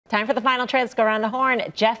Time for the final trade. Let's go around the horn.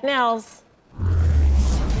 Jeff Mills.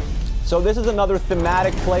 So this is another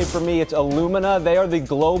thematic play for me. It's Illumina. They are the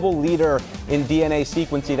global leader in DNA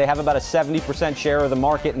sequencing. They have about a 70% share of the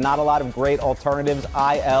market. Not a lot of great alternatives.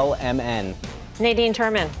 ILMN. Nadine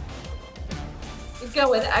Turman. We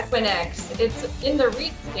go with EQIX. It's in the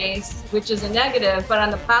REIT space, which is a negative, but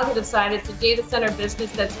on the positive side, it's a data center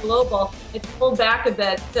business that's global. It's pulled back a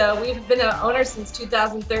bit. So we've been an owner since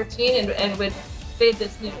 2013 and would fade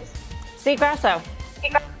this news. Steve Grasso.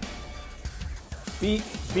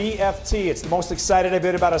 BFT. It's the most excited I've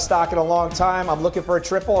been about a stock in a long time. I'm looking for a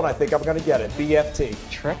triple, and I think I'm going to get it. BFT.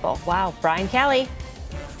 Triple. Wow. Brian Kelly.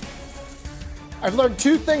 I've learned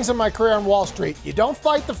two things in my career on Wall Street. You don't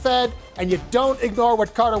fight the Fed, and you don't ignore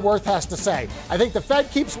what Carter Worth has to say. I think the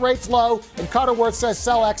Fed keeps rates low, and Carter Worth says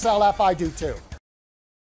sell XLF. I do too.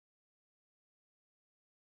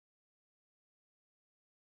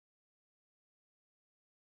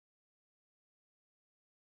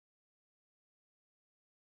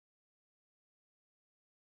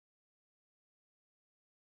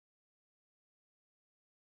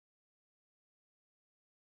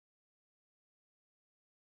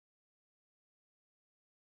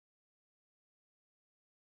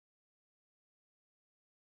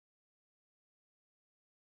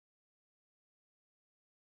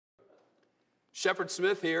 Shepard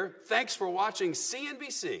Smith here. Thanks for watching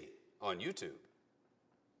CNBC on YouTube.